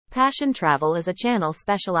Passion Travel is a channel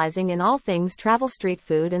specializing in all things travel street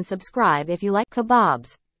food, and subscribe if you like.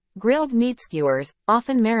 Kebabs. Grilled meat skewers,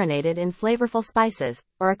 often marinated in flavorful spices,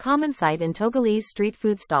 are a common sight in Togolese street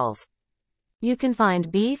food stalls. You can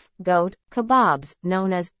find beef, goat, kebabs,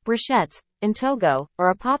 known as brochettes, in Togo,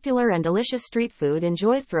 are a popular and delicious street food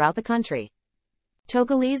enjoyed throughout the country.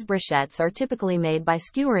 Togolese brochettes are typically made by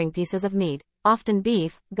skewering pieces of meat, often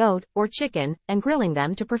beef, goat, or chicken, and grilling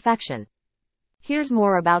them to perfection. Here's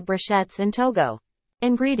more about brochettes in Togo.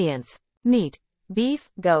 Ingredients. Meat. Beef,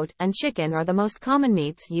 goat, and chicken are the most common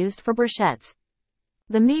meats used for brochettes.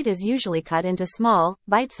 The meat is usually cut into small,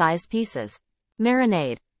 bite-sized pieces.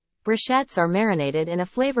 Marinade. Brochettes are marinated in a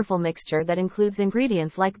flavorful mixture that includes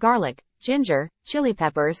ingredients like garlic, ginger, chili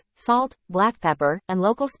peppers, salt, black pepper, and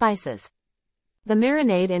local spices. The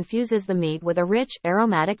marinade infuses the meat with a rich,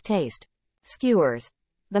 aromatic taste. Skewers.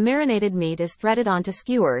 The marinated meat is threaded onto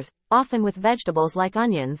skewers, often with vegetables like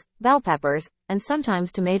onions, bell peppers, and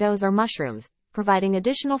sometimes tomatoes or mushrooms, providing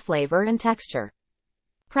additional flavor and texture.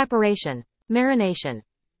 Preparation. Marination.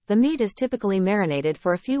 The meat is typically marinated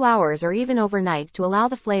for a few hours or even overnight to allow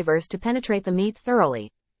the flavors to penetrate the meat thoroughly.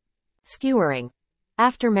 Skewering.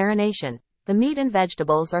 After marination, the meat and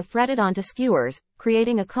vegetables are threaded onto skewers,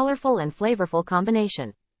 creating a colorful and flavorful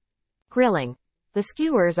combination. Grilling. The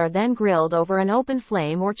skewers are then grilled over an open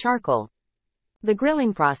flame or charcoal. The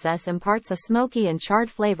grilling process imparts a smoky and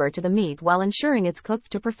charred flavor to the meat while ensuring it's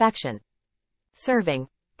cooked to perfection. Serving.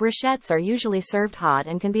 Brochettes are usually served hot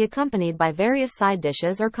and can be accompanied by various side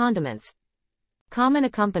dishes or condiments. Common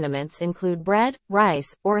accompaniments include bread,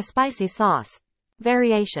 rice, or a spicy sauce.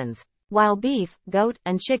 Variations. While beef, goat,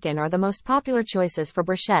 and chicken are the most popular choices for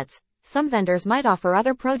brochettes, some vendors might offer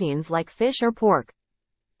other proteins like fish or pork.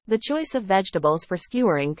 The choice of vegetables for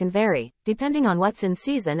skewering can vary, depending on what's in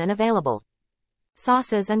season and available.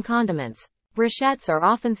 Sauces and condiments. Brochettes are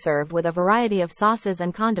often served with a variety of sauces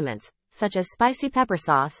and condiments, such as spicy pepper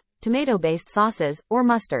sauce, tomato-based sauces, or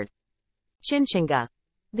mustard. Chinchinga.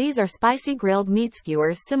 These are spicy grilled meat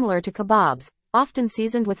skewers similar to kebabs, often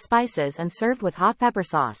seasoned with spices and served with hot pepper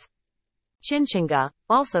sauce. Chinchinga,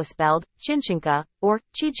 also spelled Chinchinga or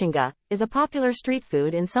Chichinga, is a popular street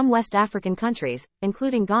food in some West African countries,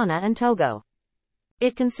 including Ghana and Togo.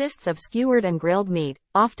 It consists of skewered and grilled meat,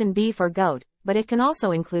 often beef or goat, but it can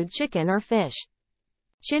also include chicken or fish.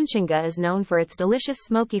 Chinchinga is known for its delicious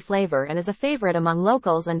smoky flavor and is a favorite among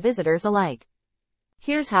locals and visitors alike.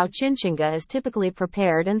 Here's how chinchinga is typically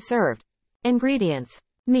prepared and served. Ingredients.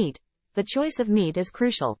 Meat. The choice of meat is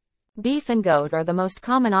crucial. Beef and goat are the most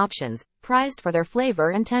common options, prized for their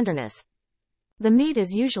flavor and tenderness. The meat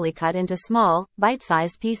is usually cut into small,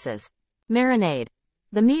 bite-sized pieces. Marinade.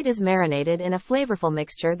 The meat is marinated in a flavorful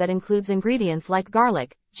mixture that includes ingredients like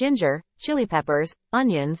garlic, ginger, chili peppers,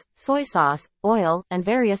 onions, soy sauce, oil, and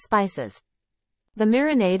various spices. The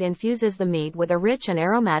marinade infuses the meat with a rich and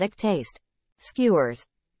aromatic taste. Skewers.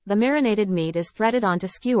 The marinated meat is threaded onto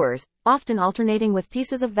skewers, often alternating with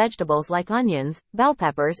pieces of vegetables like onions, bell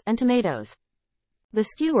peppers, and tomatoes. The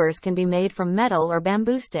skewers can be made from metal or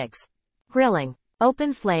bamboo sticks. Grilling.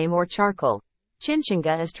 Open flame or charcoal.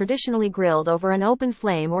 Chinchinga is traditionally grilled over an open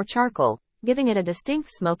flame or charcoal, giving it a distinct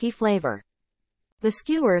smoky flavor. The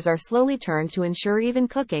skewers are slowly turned to ensure even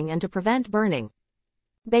cooking and to prevent burning.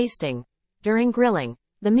 Basting. During grilling,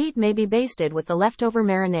 the meat may be basted with the leftover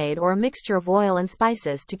marinade or a mixture of oil and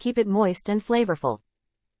spices to keep it moist and flavorful.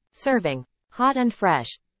 Serving. Hot and fresh.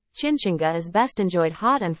 Chinchinga is best enjoyed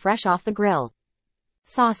hot and fresh off the grill.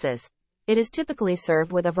 Sauces. It is typically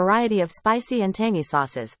served with a variety of spicy and tangy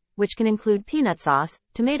sauces, which can include peanut sauce,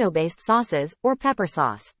 tomato-based sauces, or pepper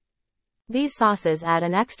sauce. These sauces add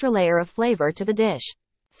an extra layer of flavor to the dish.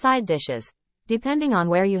 Side dishes. Depending on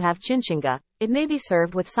where you have chinchinga, it may be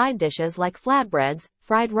served with side dishes like flatbreads,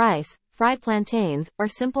 fried rice, fried plantains, or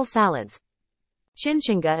simple salads.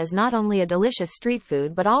 Chinchinga is not only a delicious street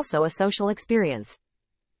food but also a social experience.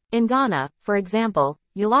 In Ghana, for example,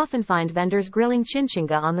 you'll often find vendors grilling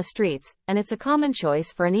chinchinga on the streets, and it's a common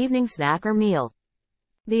choice for an evening snack or meal.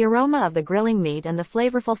 The aroma of the grilling meat and the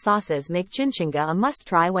flavorful sauces make chinchinga a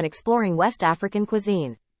must-try when exploring West African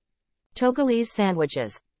cuisine. Togolese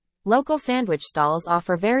Sandwiches. Local sandwich stalls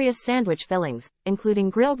offer various sandwich fillings,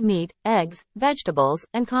 including grilled meat, eggs, vegetables,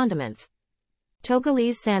 and condiments.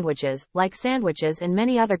 Togolese sandwiches, like sandwiches in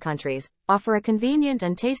many other countries, offer a convenient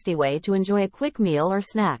and tasty way to enjoy a quick meal or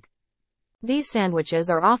snack. These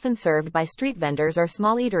sandwiches are often served by street vendors or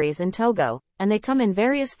small eateries in Togo, and they come in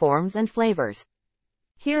various forms and flavors.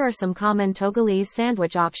 Here are some common Togolese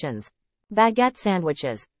sandwich options. Baguette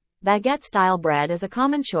sandwiches. Baguette-style bread is a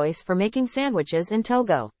common choice for making sandwiches in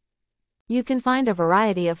Togo. You can find a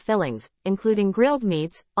variety of fillings, including grilled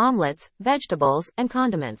meats, omelets, vegetables, and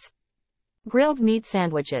condiments. Grilled meat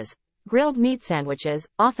sandwiches. Grilled meat sandwiches,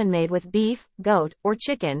 often made with beef, goat, or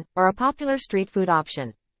chicken, are a popular street food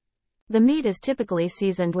option. The meat is typically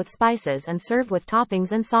seasoned with spices and served with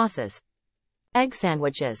toppings and sauces. Egg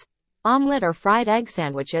sandwiches. Omelet or fried egg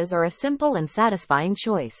sandwiches are a simple and satisfying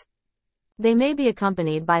choice. They may be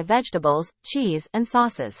accompanied by vegetables, cheese, and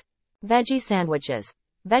sauces. Veggie sandwiches.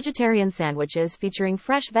 Vegetarian sandwiches featuring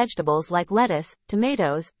fresh vegetables like lettuce,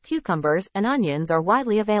 tomatoes, cucumbers, and onions are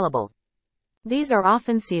widely available. These are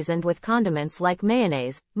often seasoned with condiments like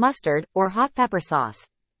mayonnaise, mustard, or hot pepper sauce.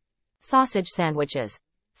 Sausage sandwiches.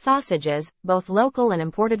 Sausages, both local and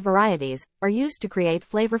imported varieties, are used to create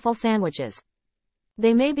flavorful sandwiches.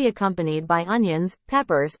 They may be accompanied by onions,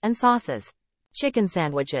 peppers, and sauces. Chicken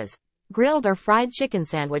sandwiches. Grilled or fried chicken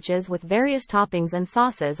sandwiches with various toppings and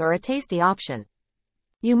sauces are a tasty option.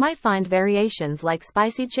 You might find variations like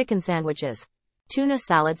spicy chicken sandwiches. Tuna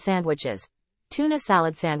salad sandwiches. Tuna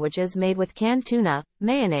salad sandwiches made with canned tuna,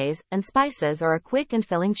 mayonnaise, and spices are a quick and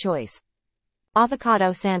filling choice.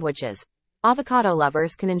 Avocado sandwiches. Avocado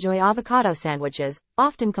lovers can enjoy avocado sandwiches,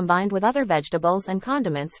 often combined with other vegetables and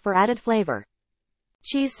condiments for added flavor.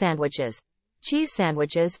 Cheese sandwiches. Cheese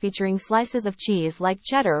sandwiches featuring slices of cheese like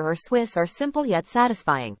cheddar or Swiss are simple yet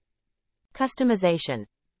satisfying. Customization.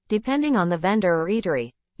 Depending on the vendor or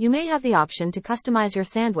eatery, you may have the option to customize your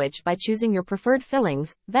sandwich by choosing your preferred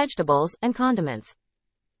fillings, vegetables, and condiments.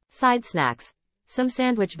 Side snacks. Some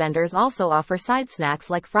sandwich vendors also offer side snacks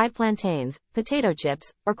like fried plantains, potato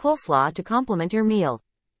chips, or coleslaw to complement your meal.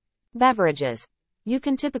 Beverages. You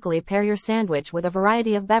can typically pair your sandwich with a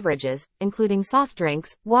variety of beverages, including soft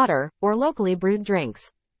drinks, water, or locally brewed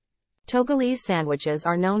drinks. Togolese sandwiches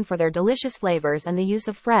are known for their delicious flavors and the use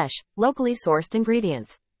of fresh, locally sourced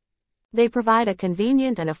ingredients. They provide a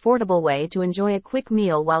convenient and affordable way to enjoy a quick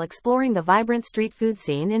meal while exploring the vibrant street food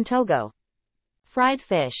scene in Togo. Fried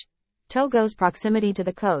fish. Togo's proximity to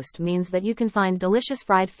the coast means that you can find delicious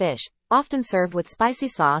fried fish, often served with spicy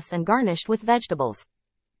sauce and garnished with vegetables.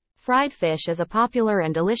 Fried fish is a popular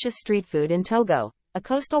and delicious street food in Togo, a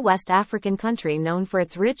coastal West African country known for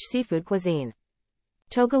its rich seafood cuisine.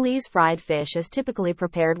 Togolese fried fish is typically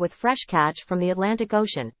prepared with fresh catch from the Atlantic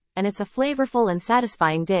Ocean, and it's a flavorful and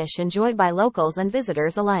satisfying dish enjoyed by locals and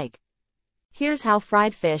visitors alike. Here's how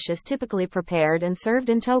fried fish is typically prepared and served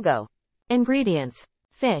in Togo. Ingredients.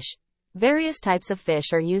 Fish. Various types of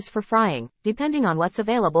fish are used for frying, depending on what's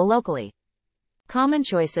available locally. Common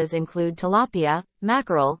choices include tilapia,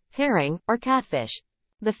 mackerel, herring, or catfish.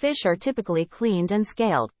 The fish are typically cleaned and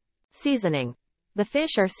scaled. Seasoning. The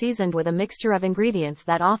fish are seasoned with a mixture of ingredients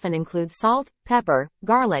that often include salt, pepper,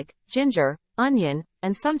 garlic, ginger, onion,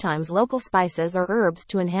 and sometimes local spices or herbs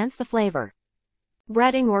to enhance the flavor.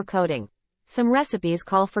 Breading or coating. Some recipes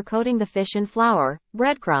call for coating the fish in flour,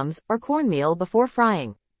 breadcrumbs, or cornmeal before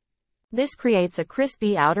frying. This creates a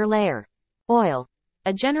crispy outer layer. Oil.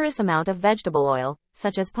 A generous amount of vegetable oil,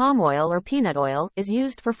 such as palm oil or peanut oil, is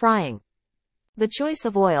used for frying. The choice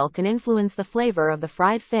of oil can influence the flavor of the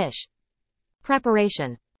fried fish.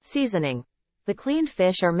 Preparation. Seasoning. The cleaned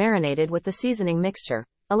fish are marinated with the seasoning mixture,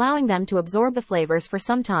 allowing them to absorb the flavors for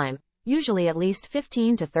some time, usually at least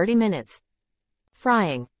 15 to 30 minutes.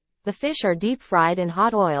 Frying. The fish are deep fried in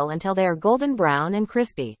hot oil until they are golden brown and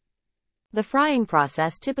crispy. The frying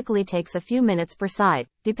process typically takes a few minutes per side,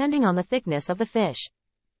 depending on the thickness of the fish.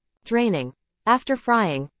 Draining. After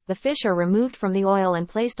frying, the fish are removed from the oil and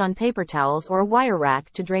placed on paper towels or a wire rack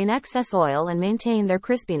to drain excess oil and maintain their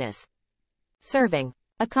crispiness. Serving.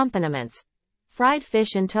 Accompaniments. Fried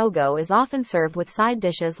fish in Togo is often served with side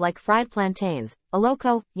dishes like fried plantains,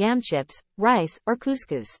 aloko, yam chips, rice, or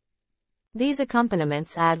couscous. These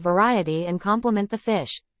accompaniments add variety and complement the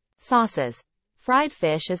fish. Sauces. Fried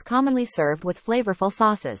fish is commonly served with flavorful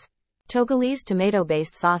sauces. Togolese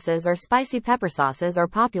tomato-based sauces or spicy pepper sauces are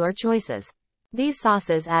popular choices. These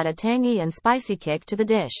sauces add a tangy and spicy kick to the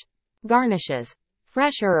dish. Garnishes.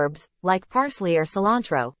 Fresh herbs, like parsley or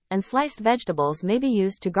cilantro, and sliced vegetables may be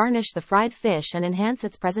used to garnish the fried fish and enhance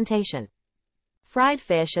its presentation. Fried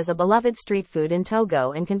fish is a beloved street food in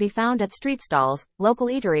Togo and can be found at street stalls, local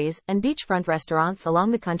eateries, and beachfront restaurants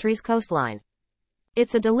along the country's coastline.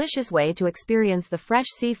 It's a delicious way to experience the fresh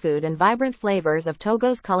seafood and vibrant flavors of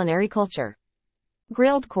Togo's culinary culture.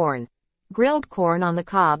 Grilled corn. Grilled corn on the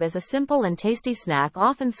cob is a simple and tasty snack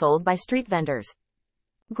often sold by street vendors.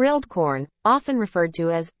 Grilled corn, often referred to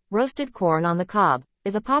as roasted corn on the cob,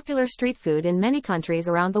 is a popular street food in many countries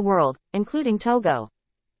around the world, including Togo.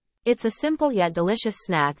 It's a simple yet delicious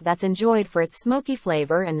snack that's enjoyed for its smoky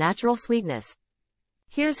flavor and natural sweetness.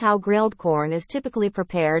 Here's how grilled corn is typically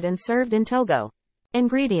prepared and served in Togo.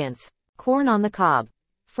 Ingredients. Corn on the cob.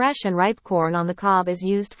 Fresh and ripe corn on the cob is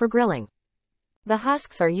used for grilling. The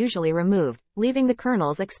husks are usually removed, leaving the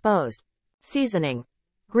kernels exposed. Seasoning.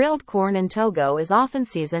 Grilled corn in Togo is often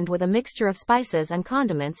seasoned with a mixture of spices and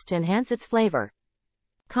condiments to enhance its flavor.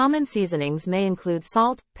 Common seasonings may include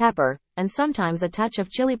salt, pepper, and sometimes a touch of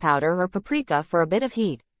chili powder or paprika for a bit of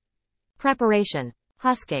heat. Preparation.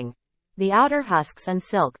 Husking. The outer husks and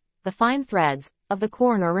silk, the fine threads, of the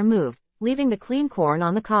corn are removed, leaving the clean corn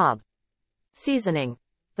on the cob. Seasoning.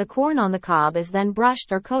 The corn on the cob is then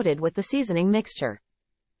brushed or coated with the seasoning mixture.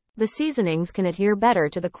 The seasonings can adhere better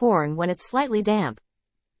to the corn when it's slightly damp.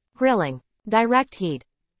 Grilling. Direct heat.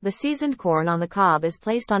 The seasoned corn on the cob is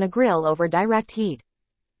placed on a grill over direct heat.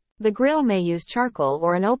 The grill may use charcoal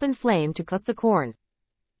or an open flame to cook the corn.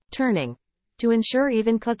 Turning. To ensure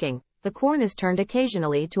even cooking, the corn is turned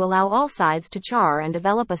occasionally to allow all sides to char and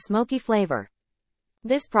develop a smoky flavor.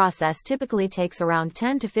 This process typically takes around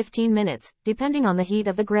 10 to 15 minutes, depending on the heat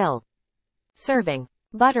of the grill. Serving.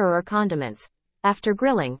 Butter or condiments. After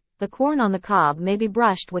grilling, the corn on the cob may be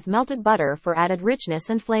brushed with melted butter for added richness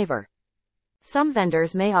and flavor. Some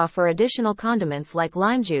vendors may offer additional condiments like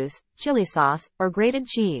lime juice, chili sauce, or grated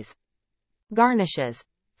cheese. Garnishes.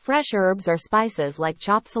 Fresh herbs or spices like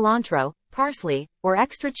chopped cilantro, parsley, or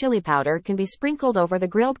extra chili powder can be sprinkled over the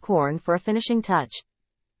grilled corn for a finishing touch.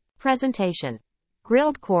 Presentation.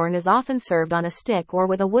 Grilled corn is often served on a stick or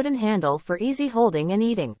with a wooden handle for easy holding and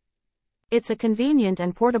eating. It's a convenient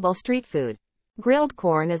and portable street food. Grilled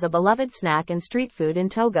corn is a beloved snack and street food in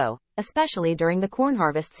Togo, especially during the corn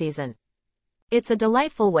harvest season. It's a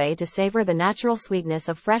delightful way to savor the natural sweetness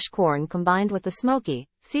of fresh corn combined with the smoky,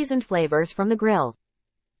 seasoned flavors from the grill.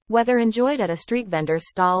 Whether enjoyed at a street vendor's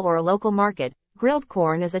stall or a local market, grilled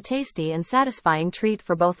corn is a tasty and satisfying treat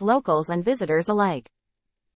for both locals and visitors alike.